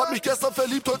Schizo. Hab mich gestern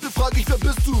verliebt, heute frag ich, wer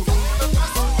bist du?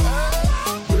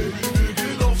 Baby, wir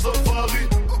gehen auf Safari.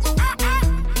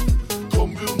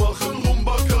 Komm, wir machen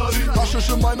Rumba Kali. Haschisch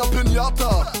in meiner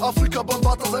Pinata. Afrika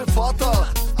Bambata, sein Vater.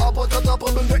 Abracadabra,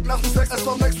 bin weg nach dem Sex, es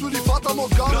war Max für die Fata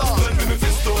Morgana. Lass brennen wie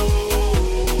Mephisto.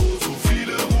 So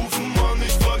viele rufen an,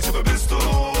 ich frag sie, wer bist du?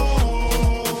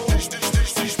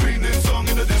 Sie spielen den Song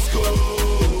in der Disco.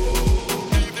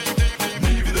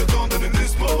 Nie wieder kommt an den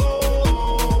Dispo.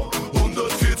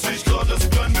 140 Grad, lass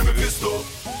brennen wie Mephisto.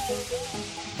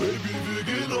 Baby, wir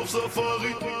gehen auf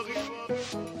Safari.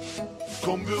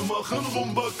 Komm, wir machen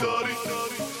rum Bacardi.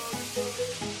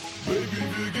 Baby,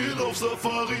 wir gehen auf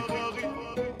Safari.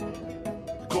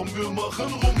 Komm, wir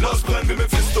machen rum. Lass brennen wie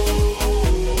Mephisto.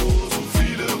 So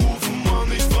viele rufen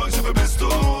an, ich frag sie, wer bist du?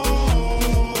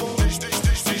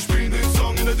 Sie spielen den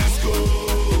Song in der Disco.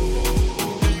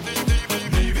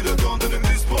 Nie wieder kommt in den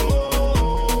Dispo.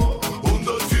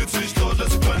 140 Grad,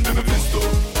 lass brennen wie Mephisto.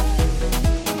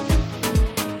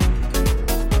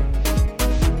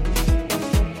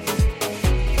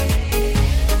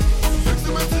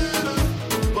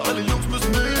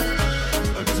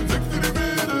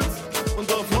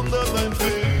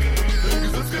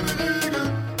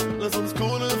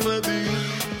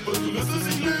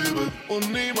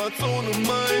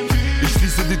 Ich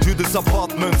schließe die Tür des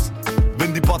Apartments,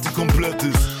 wenn die Party komplett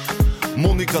ist.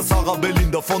 Monika, Sarah,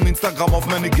 Berlin, davon Instagram auf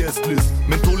meine Guestlist.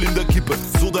 Menthol in der Kippe,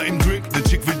 Soda im Drink. Der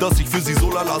Chick will, dass ich für sie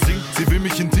so lala sing. Sie will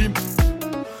mich intim.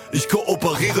 Ich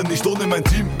kooperiere nicht ohne mein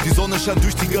Team. Die Sonne scheint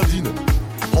durch die Gardine.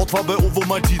 Hautfarbe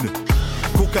Ovomaltine.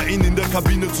 Kokain in der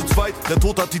Kabine zu zweit. Der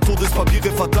Tod hat die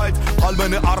Todespapiere verteilt. All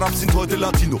meine Arabs sind heute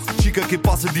Latino. Chica que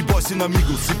passe, die Boys sind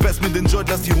amigos. Sie pass mir den Joint,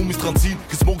 lass die Homies dran ziehen.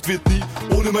 Gesmoked wird nie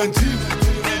ohne mein Team.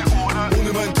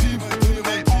 Ohne mein Team.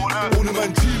 Ohne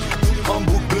mein Team.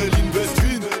 Hamburg, Berlin,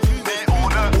 West-Wien.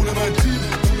 Ohne mein Team.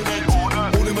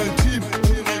 Ohne mein Team.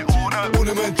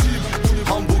 Ohne mein Team.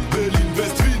 Hamburg, Berlin,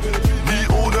 West-Wien. Nie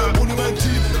ohne mein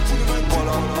Team.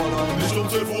 Nicht um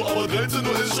 12 Uhr, aber 13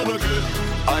 Uhr ist schon okay.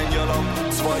 Ein Jahr lang,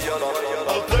 2 Jahre lang.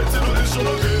 Ab 13 Uhr ist schon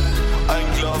okay. Ein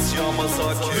Glas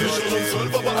Yamazaki. Ich schon um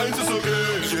 12, aber 1 ist okay.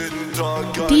 Jeden Tag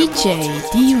DJ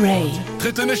D-Ray.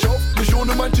 Trete nicht auf, nicht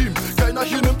ohne mein Team. Keiner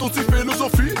hier nimmt uns die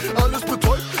Philosophie. Alles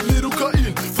betäubt,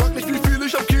 Lidocain. Frag nicht, wie viel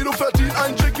ich am Kilo verdien.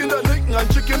 Ein Chick in der linken, ein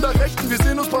Chick in der rechten. Wir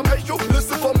sehen uns beim Echo,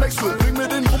 Liste vom Maxwell. Bring mir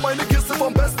den rum, eine Kiste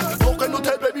vom Besten. Brauch ein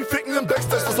Hotel, Baby, ficken im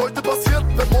Backstage. Was heute passiert,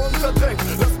 wird morgen verdrängt.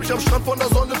 Lass mich am Strand von der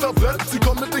Sonne verbrennen. Sie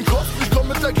kommen mit den Kosten, ich komm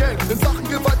mit der Gang. In Sachen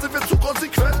Gewalt sind wir zu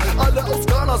konsequent. Alle aus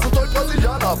Ghana sind heute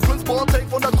Brasilianer. Prince Boateng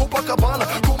von der Copacabana.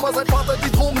 Guck mal, sein Vater,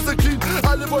 die Drogen sind clean.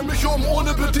 Alle wollen mich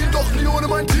ohne Bedien, doch nie ohne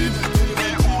mein Team.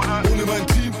 Ohne mein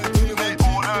Team.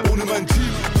 Ohne mein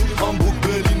Team. Hamburg,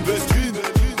 Berlin, West-Wien.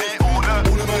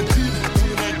 Ohne mein Team.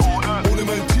 Ohne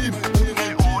mein Team.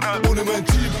 Ohne mein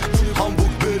Team.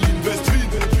 Hamburg, Berlin, West-Wien.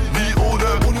 Nie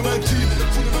ohne mein Team.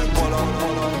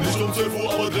 Nicht um 12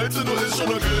 Uhr, aber 13 Uhr ist schon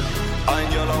okay.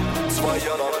 Ein Jahr lang, 2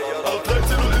 Jahre lang. Ab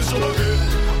 13 Uhr ist schon okay.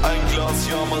 Ein Glas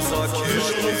Yamazaki. Ich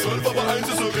schon um 12, aber 1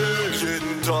 ist okay.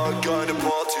 Jeden Tag eine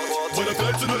Party. Weil ab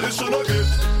 13 Uhr ist schon okay.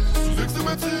 Du sechste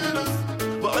Mercedes,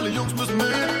 weil alle Jungs müssen mit.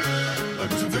 Ein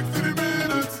bisschen Sex für die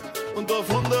Mädels und darf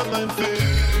 100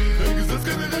 reinfehlen. Kein Gesetz,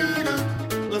 keine Regeln,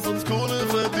 lass uns Kohle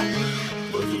verdienen.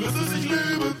 Weil so lässt es sich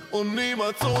leben und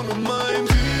niemals ohne mein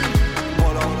Team.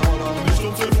 Nicht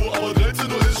um 12 Uhr, aber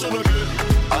 13 Uhr ist schon okay.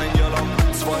 Ein Jahr lang,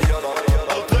 2 Jahre lang.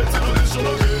 Ab 13 Uhr ist schon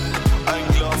okay. Ein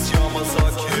Glas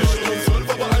Yamazaki. Ich schon um 12,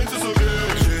 aber 1 ist okay.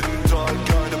 Jeden Tag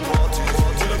keine Party.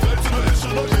 Weil ab 13 Uhr ist schon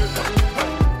okay.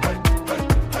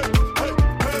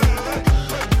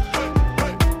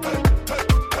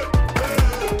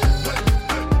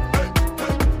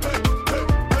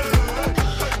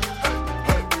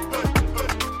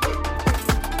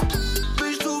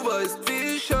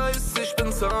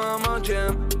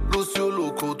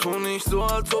 So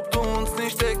als ob du uns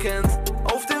nicht erkennst.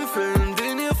 Auf dem Film,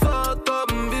 den ihr fahrt,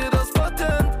 haben wir das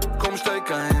Patent. Komm, steig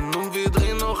ein und wir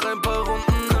drehen noch ein paar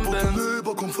Runden im Benz.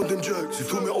 Leber kommt von dem Jack, sie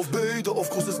tun mir auf Bader, auf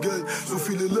großes Geld. So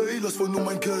viele Leylas wollen nur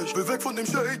mein Cash. Will weg von dem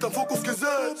Shade, am Fokus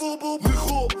gesetzt.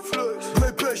 Mikro, Flex,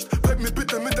 bleib Pecht, bleib mir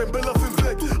bitte mit deinem Bella-Film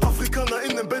weg. Afrikaner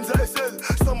in dem Benzer SL,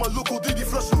 Stammer Loco, die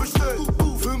Flaschen bestellt.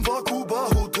 Fünfer Kuba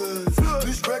Hotel,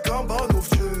 nicht weg am Bahnhof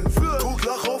chill. Guck,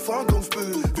 lach auf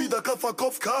Handlungsbild.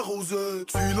 Kopf Karussell,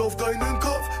 Ziel auf deinen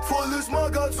Kopf, volles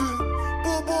Magazin.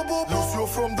 Bo, bo, bo, bo. You're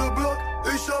from the block,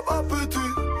 ich hab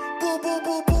Appetit. Bo, bo,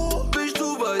 bo, bo. Bitch,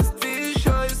 du weißt, wie ich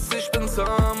heiß, ich bin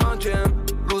Summer Jam.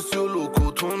 Lucio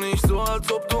Loco, tu nicht so, als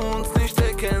ob du uns nicht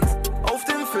erkennst. Auf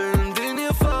dem Film, den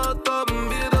ihr fahrt, haben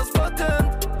wir das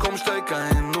Patent. Komm, steig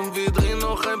ein und wir drehen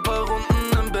noch ein paar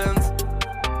Runden im Benz.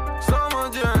 Summer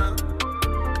Jam,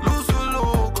 Lucio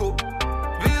Loco,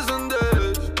 wir sind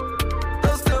echt.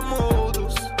 Das ist der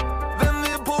Modus. Wenn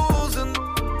wir posen,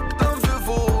 dann für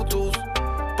Fotos.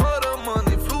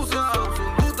 Money, Fluss ist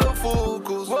absoluter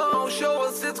Fokus. Wow, schau,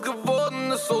 was jetzt geworden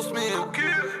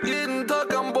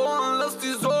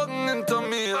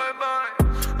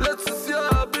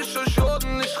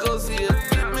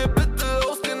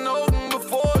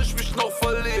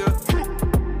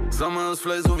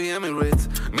Fly so wie Emirates.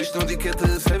 Nicht nur die Kette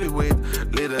ist Heavyweight,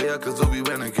 Lederjacke so wie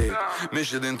Renegade.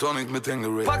 Mische den Tonic mit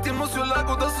Tangerade. Pack den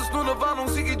Murcielago, das ist nur ne Warnung.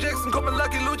 Siggy Jackson kommt mit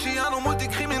Lucky Luciano,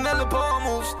 multikriminelle Power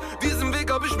Moves. Diesen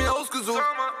Weg hab ich mir ausgesucht.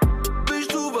 Bitch,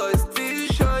 du weißt, wie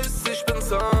ich heiß, ich bin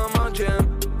Summer Jam.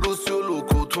 Lucio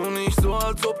Loco, tu nicht so,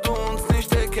 als ob du uns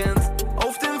nicht erkennst.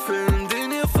 Auf dem Film,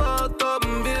 den ihr fahrt,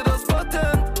 haben wir das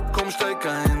Patent. Komm, steig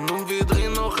ein und wir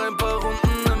drehen noch ein paar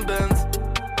Runden im Benz.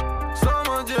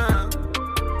 Summer Jam,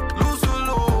 Lucio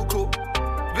Loco,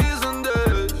 wir sind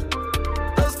echt,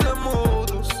 das ist der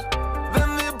Modus.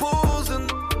 Wenn wir posen,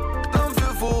 dann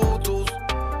für Fotos.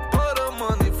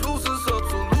 Money, Fluss ist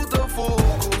absoluter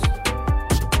Fokus.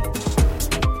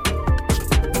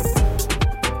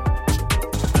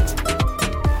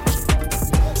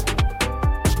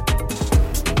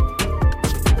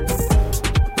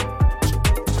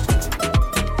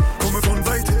 Komme von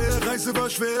weit her, Reise war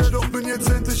schwer, doch bin jetzt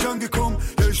endlich angekommen.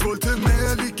 Ja, ich wollte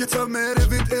mehr, lieg jetzt am Meer,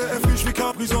 der Wind, er erfrischt wie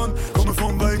Capri-Sonne. Komme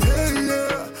von weit her,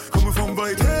 yeah. Komme von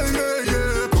weit her, yeah,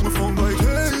 yeah. Komme von weit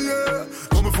her, yeah.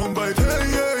 Komme von weit her,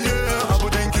 yeah, yeah. Aber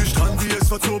denk ich dran, wie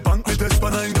es war zur Bank mit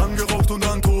S-Bahn, ein Gang geraucht und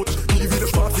dann tot. Nie wieder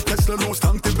Spaß wie Tesla los,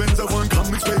 tank den Benzer, rollen Gramm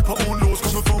mit Paper und los.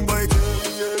 Komme von weit her,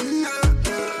 yeah, yeah,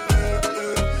 yeah, yeah.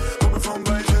 Komme von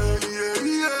weit her, yeah,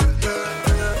 yeah, yeah.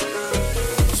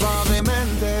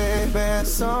 Suavemente,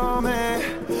 bésame,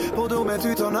 podume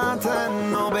tu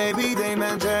tonaten, oh baby, dei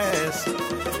manges.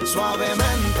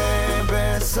 Suavemente,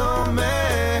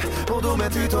 bésame, podume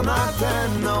tu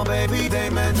tonaten, oh baby, dei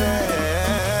manges.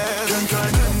 Kenn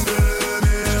kein Ende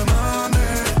mehr, Mane,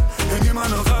 häng immer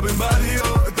noch ab im Barrio,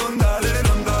 dondale,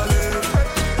 dondale.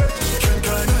 Kenn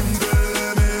kein Ende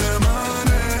mehr,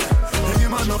 Mane, häng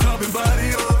immer noch ab im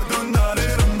Barrio,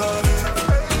 dondale, dondale.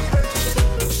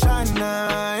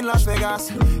 Scheine in Las Vegas,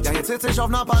 ja jetzt sitz ich auf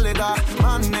ner Paleta,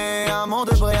 Money am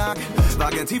Montebriac,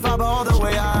 Wagen tief aber all the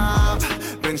way up.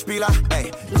 Bin Spieler,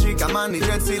 ey, Chica Money,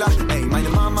 Jetzila, ey, meine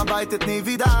Mama arbeitet nie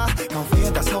wieder, kauf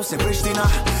ihr das Haus in Pristina.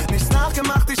 Nichts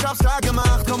nachgemacht, ich hab's klar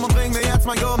gemacht, komm und bring mir jetzt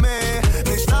mein Gourmet.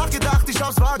 Nicht nachgedacht, ich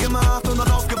hab's wahr gemacht und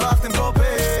dann aufgewacht im Coupé.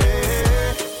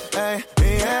 Ey,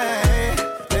 ey, ey,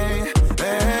 ey,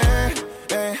 ey,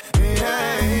 ey,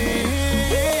 ey.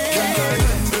 Kenn kein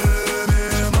Ende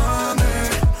mehr, Mane,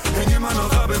 häng immer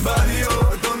noch ab im Barrio,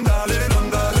 dondale,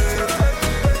 dondale.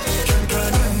 Kenn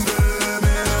kein Ende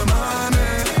mehr, Mane,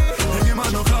 häng immer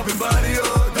noch ab im Barrio,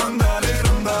 dondale,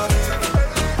 dondale.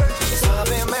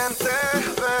 Suavemente,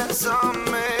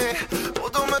 bésame,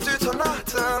 podume tu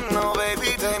tonaten, oh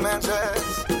baby, dei manges.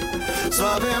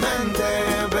 Suavemente,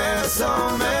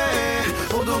 bésame,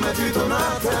 podume tu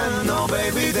tonaten, oh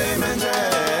baby, dei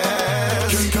manges.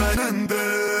 Kenn kein Ende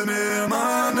mehr,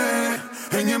 Mane,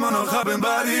 häng immer noch ab im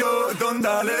Barrio,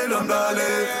 dondale, dondale.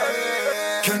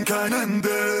 Kenn kein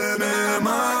Ende mehr,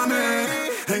 Mane,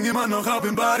 häng immer noch ab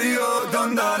im Barrio,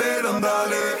 dondale,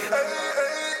 dondale.